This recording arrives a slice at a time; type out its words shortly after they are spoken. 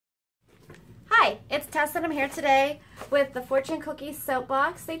Hi, it's Tess and I'm here today with the Fortune Cookie Soap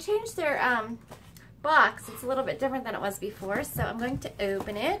Box. They changed their box. It's a little bit different than it was before, so I'm going to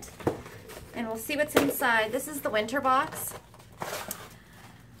open it and we'll see what's inside. This is the winter box.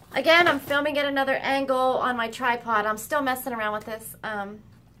 Again, I'm filming at another angle on my tripod. I'm still messing around with this.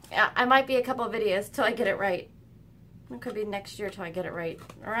 I might be a couple of videos till I get it right. It could be next year till I get it right,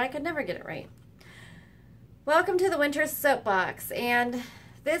 or I could never get it right. Welcome to the winter soap box, and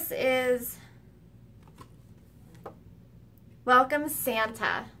this is Welcome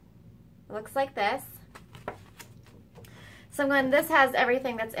Santa. It looks like this. So this has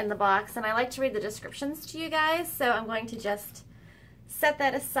everything that's in the box, and I like to read the descriptions to you guys, so I'm going to just set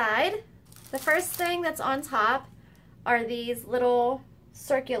that aside. The first thing that's on top are these little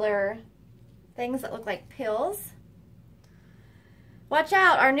circular things that look like pills. Watch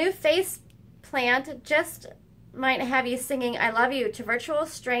out, our new face plant just might have you singing I love you to virtual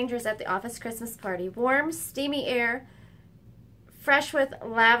strangers at the office Christmas party. Warm, steamy air, fresh with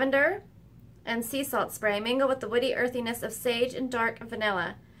lavender and sea salt spray. Mingle with the woody earthiness of sage and dark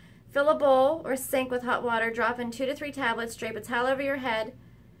vanilla. Fill a bowl or sink with hot water. Drop in 2 to 3 tablets. Drape a towel over your head.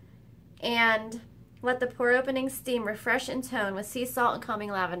 And let the pore opening steam refresh in tone with sea salt and calming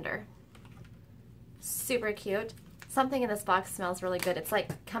lavender. Super cute. Something in this box smells really good. It's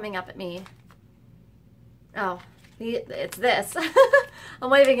like coming up at me. Oh, it's this. I'm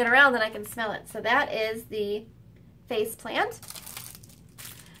waving it around and I can smell it. So that is the face plant.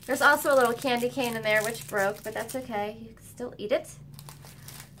 There's also a little candy cane in there which broke, but that's okay. You can still eat it.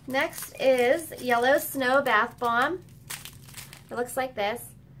 Next is Yellow Snow Bath Bomb. It looks like this.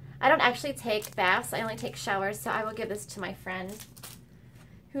 I don't actually take baths. I only take showers, so I will give this to my friend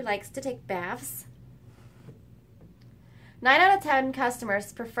who likes to take baths. 9 out of 10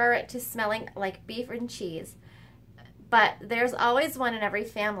 customers prefer it to smelling like beef and cheese, but there's always one in every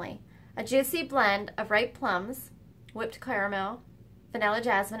family. A juicy blend of ripe plums, whipped caramel, vanilla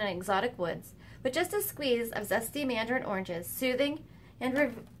jasmine, and exotic woods, with just a squeeze of zesty mandarin oranges, soothing and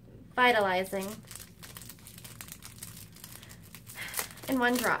revitalizing in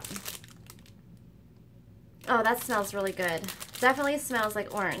one drop. Oh, that smells really good. Definitely smells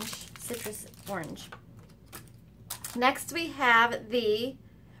like orange, citrus orange. Next we have the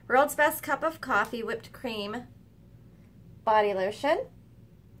World's Best Cup of Coffee Whipped Cream Body Lotion.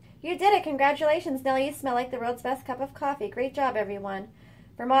 You did it! Congratulations, Nellie. You smell like the world's best cup of coffee. Great job, everyone.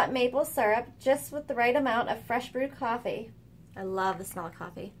 Vermont maple syrup, just with the right amount of fresh brewed coffee. I love the smell of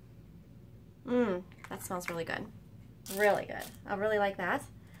coffee. That smells really good. Really good. I really like that.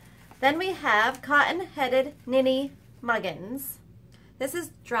 Then we have Cotton-Headed Ninny Muggins. This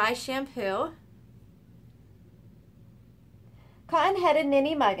is dry shampoo. Cotton-Headed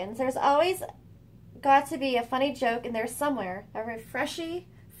Ninny Muggins. There's always got to be a funny joke in there somewhere. A refreshy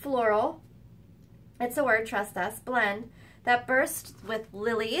floral, it's a word, trust us, blend that bursts with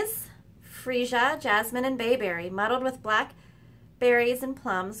lilies, freesia, jasmine, and bayberry, muddled with black berries and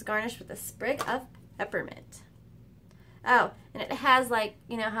plums, garnished with a sprig of peppermint. Oh, and it has, like,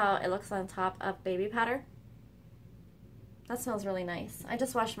 you know how it looks on top of baby powder? That smells really nice. I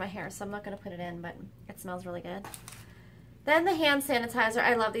just washed my hair, so I'm not going to put it in, but it smells really good. Then the hand sanitizer.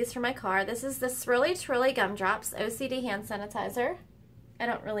 I love these for my car. This is the Swirly Twirly Gumdrops OCD hand sanitizer. I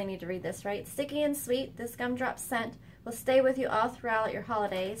don't really need to read this, right? Sticky and sweet, this gumdrop scent will stay with you all throughout your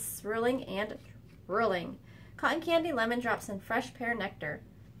holidays, swirling and twirling. Cotton candy, lemon drops, and fresh pear nectar.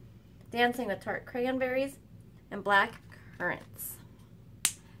 Dancing with tart cranberries and black currants.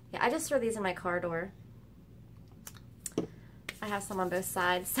 Yeah, I just throw these in my car door. I have some on both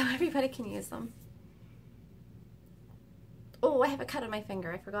sides, so everybody can use them. Oh, I have a cut on my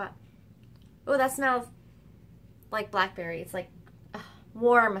finger. I forgot. Oh, that smells like blackberries, like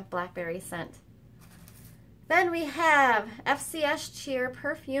warm blackberry scent. Then we have FCS Cheer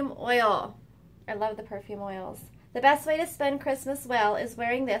Perfume Oil. I love the perfume oils. The best way to spend Christmas well is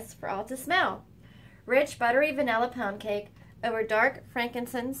wearing this for all to smell. Rich, buttery vanilla pound cake over dark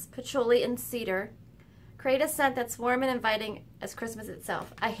frankincense, patchouli, and cedar. Create a scent that's warm and inviting as Christmas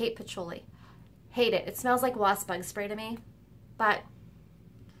itself. I hate patchouli. Hate it. It smells like wasp bug spray to me. But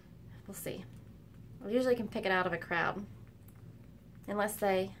we'll see. I usually can pick it out of a crowd. Unless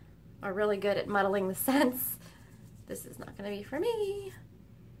they are really good at muddling the scents. This is not going to be for me.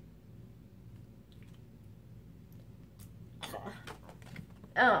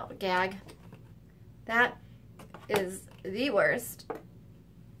 Oh, gag. That is the worst.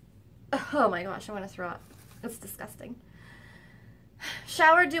 Oh my gosh, I want to throw up. It's disgusting.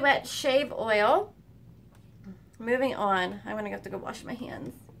 Shower Duet Shave Oil. Moving on. I'm going to have to go wash my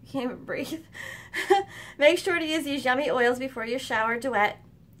hands. I can't even breathe. Make sure to use these yummy oils before your shower duet.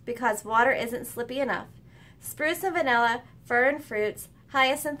 because water isn't slippy enough. Spruce and vanilla, fir and fruits,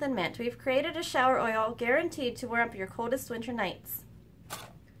 hyacinth and mint. We've created a shower oil guaranteed to warm up your coldest winter nights.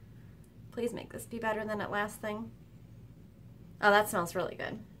 Please make this be better than that last thing. Oh, that smells really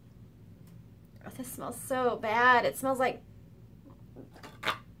good. Oh, this smells so bad. It smells like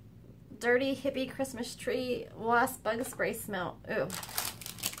dirty hippie Christmas tree wasp bug spray smell. Ooh.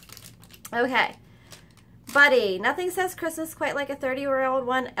 Okay. Buddy. Nothing says Christmas quite like a 30-year-old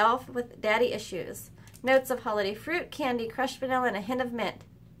one elf with daddy issues. Notes of holiday fruit, candy, crushed vanilla, and a hint of mint.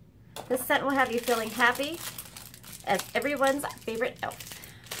 This scent will have you feeling happy as everyone's favorite elf.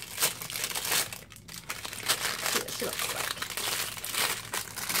 See what she looks like.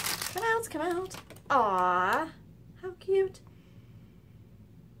 Come out, come out. Aww. How cute.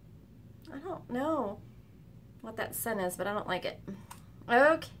 I don't know what that scent is, but I don't like it.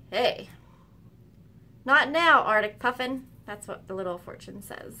 Okay. Not now, Arctic Puffin. That's what the little fortune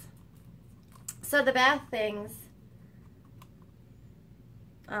says. So the bath things,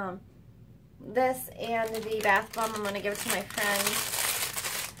 this and the bath bomb I'm going to give to my friend.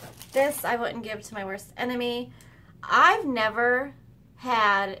 This I wouldn't give to my worst enemy. I've never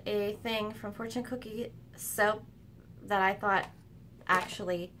had a thing from Fortune Cookie soap that I thought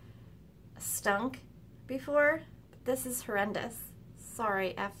actually stunk before. But this is horrendous.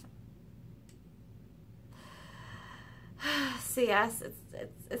 Sorry, F. CS,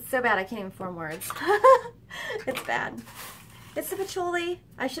 it's so bad I can't even form words. It's bad. It's the patchouli.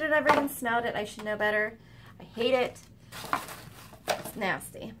 I should have never even smelled it. I should know better. I hate it. It's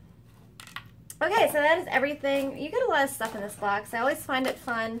nasty. Okay, so that is everything. You get a lot of stuff in this box. I always find it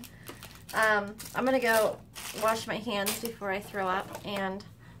fun. I'm going to go wash my hands before I throw up. And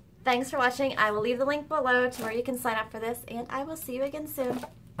thanks for watching. I will leave the link below to where you can sign up for this. And I will see you again soon.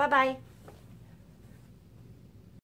 Bye-bye.